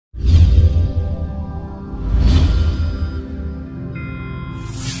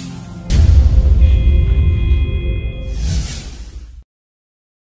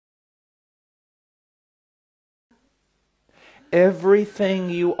Everything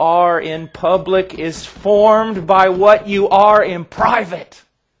you are in public is formed by what you are in private.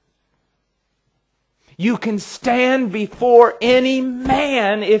 You can stand before any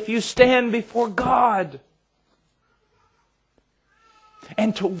man if you stand before God.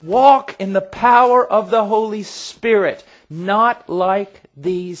 And to walk in the power of the Holy Spirit, not like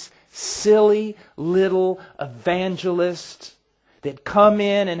these silly little evangelists that come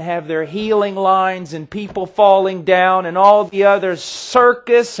in and have their healing lines and people falling down and all the other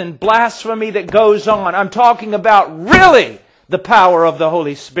circus and blasphemy that goes on. I'm talking about really the power of the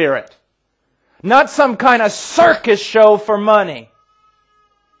Holy Spirit. Not some kind of circus show for money.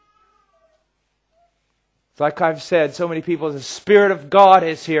 It's like I've said, so many people, the Spirit of God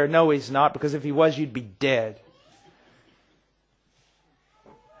is here. No, He's not, because if He was, you'd be dead.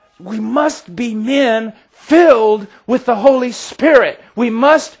 We must be men filled with the Holy Spirit. We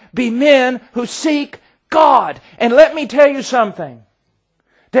must be men who seek God. And let me tell you something.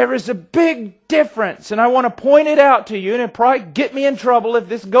 There is a big difference, and I want to point it out to you, and it'll probably get me in trouble if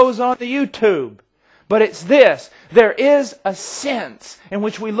this goes on to YouTube. But it's this. There is a sense in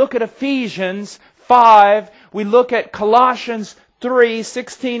which we look at Ephesians 5, we look at Colossians 3,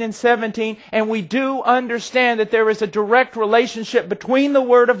 16 and 17, and we do understand that there is a direct relationship between the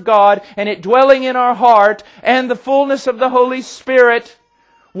Word of God and it dwelling in our heart and the fullness of the Holy Spirit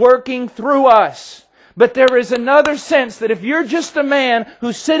working through us. But there is another sense that if you're just a man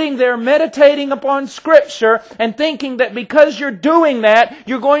who's sitting there meditating upon Scripture and thinking that because you're doing that,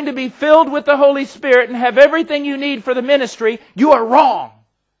 you're going to be filled with the Holy Spirit and have everything you need for the ministry, you are wrong.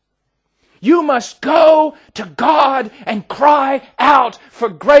 You must go to God and cry out for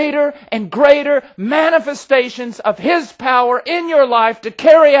greater and greater manifestations of His power in your life to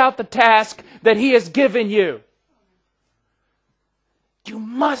carry out the task that He has given you. You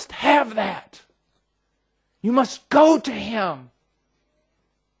must have that. You must go to Him.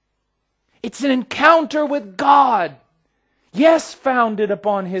 It's an encounter with God. Yes, founded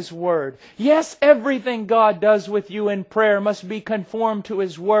upon His Word. Yes, everything God does with you in prayer must be conformed to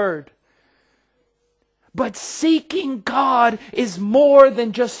His Word. But seeking God is more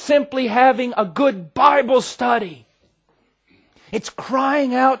than just simply having a good Bible study. It's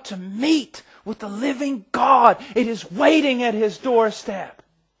crying out to meet with the living God. It is waiting at His doorstep.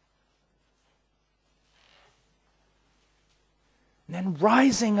 And then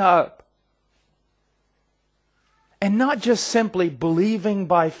rising up. And not just simply believing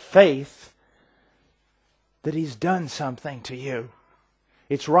by faith that He's done something to you.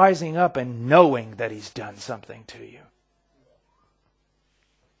 It's rising up and knowing that He's done something to you.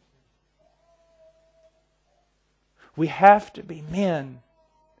 We have to be men.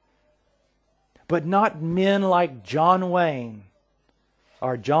 But not men like John Wayne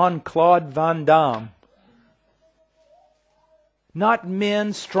or Jean-Claude Van Damme. Not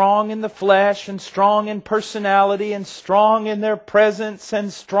men strong in the flesh and strong in personality and strong in their presence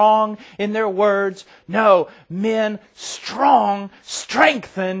and strong in their words. No, men strong,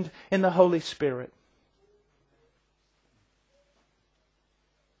 strengthened in the Holy Spirit.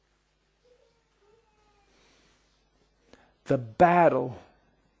 The battle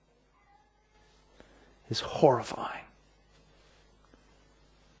is horrifying.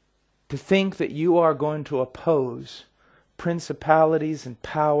 To think that you are going to oppose principalities and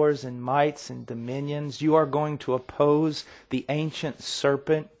powers and mights and dominions. You are going to oppose the ancient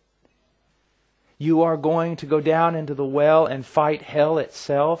serpent. You are going to go down into the well and fight hell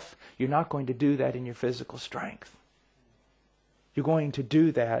itself. You're not going to do that in your physical strength. You're going to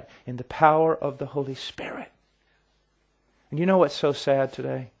do that in the power of the Holy Spirit. And you know what's so sad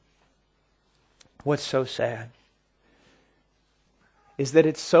today? What's so sad is that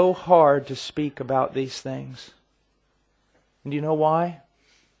it's so hard to speak about these things. And do you know why?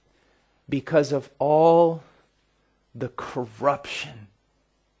 Because of all the corruption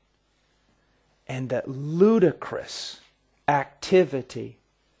and that ludicrous activity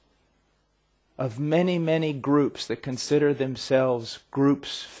of many, many groups that consider themselves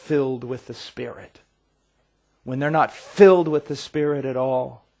groups filled with the Spirit. When they're not filled with the Spirit at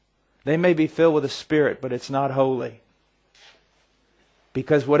all. They may be filled with the Spirit, but it's not holy.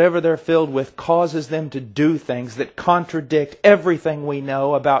 Because whatever they're filled with causes them to do things that contradict everything we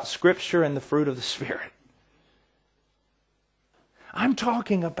know about Scripture and the fruit of the Spirit. I'm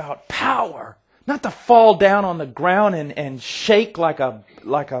talking about power. Not to fall down on the ground and shake like a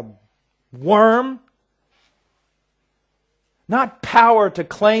worm. Not power to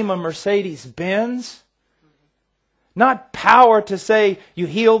claim a Mercedes-Benz. Not power to say you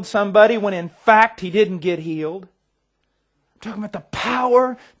healed somebody when in fact he didn't get healed. I'm talking about the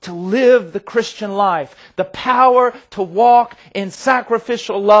power to live the Christian life, the power to walk in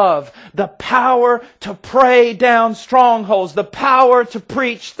sacrificial love, the power to pray down strongholds, the power to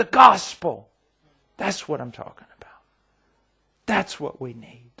preach the gospel. That's what I'm talking about. That's what we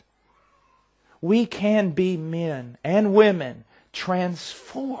need. We can be men and women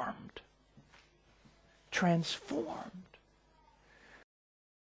transformed. Transformed.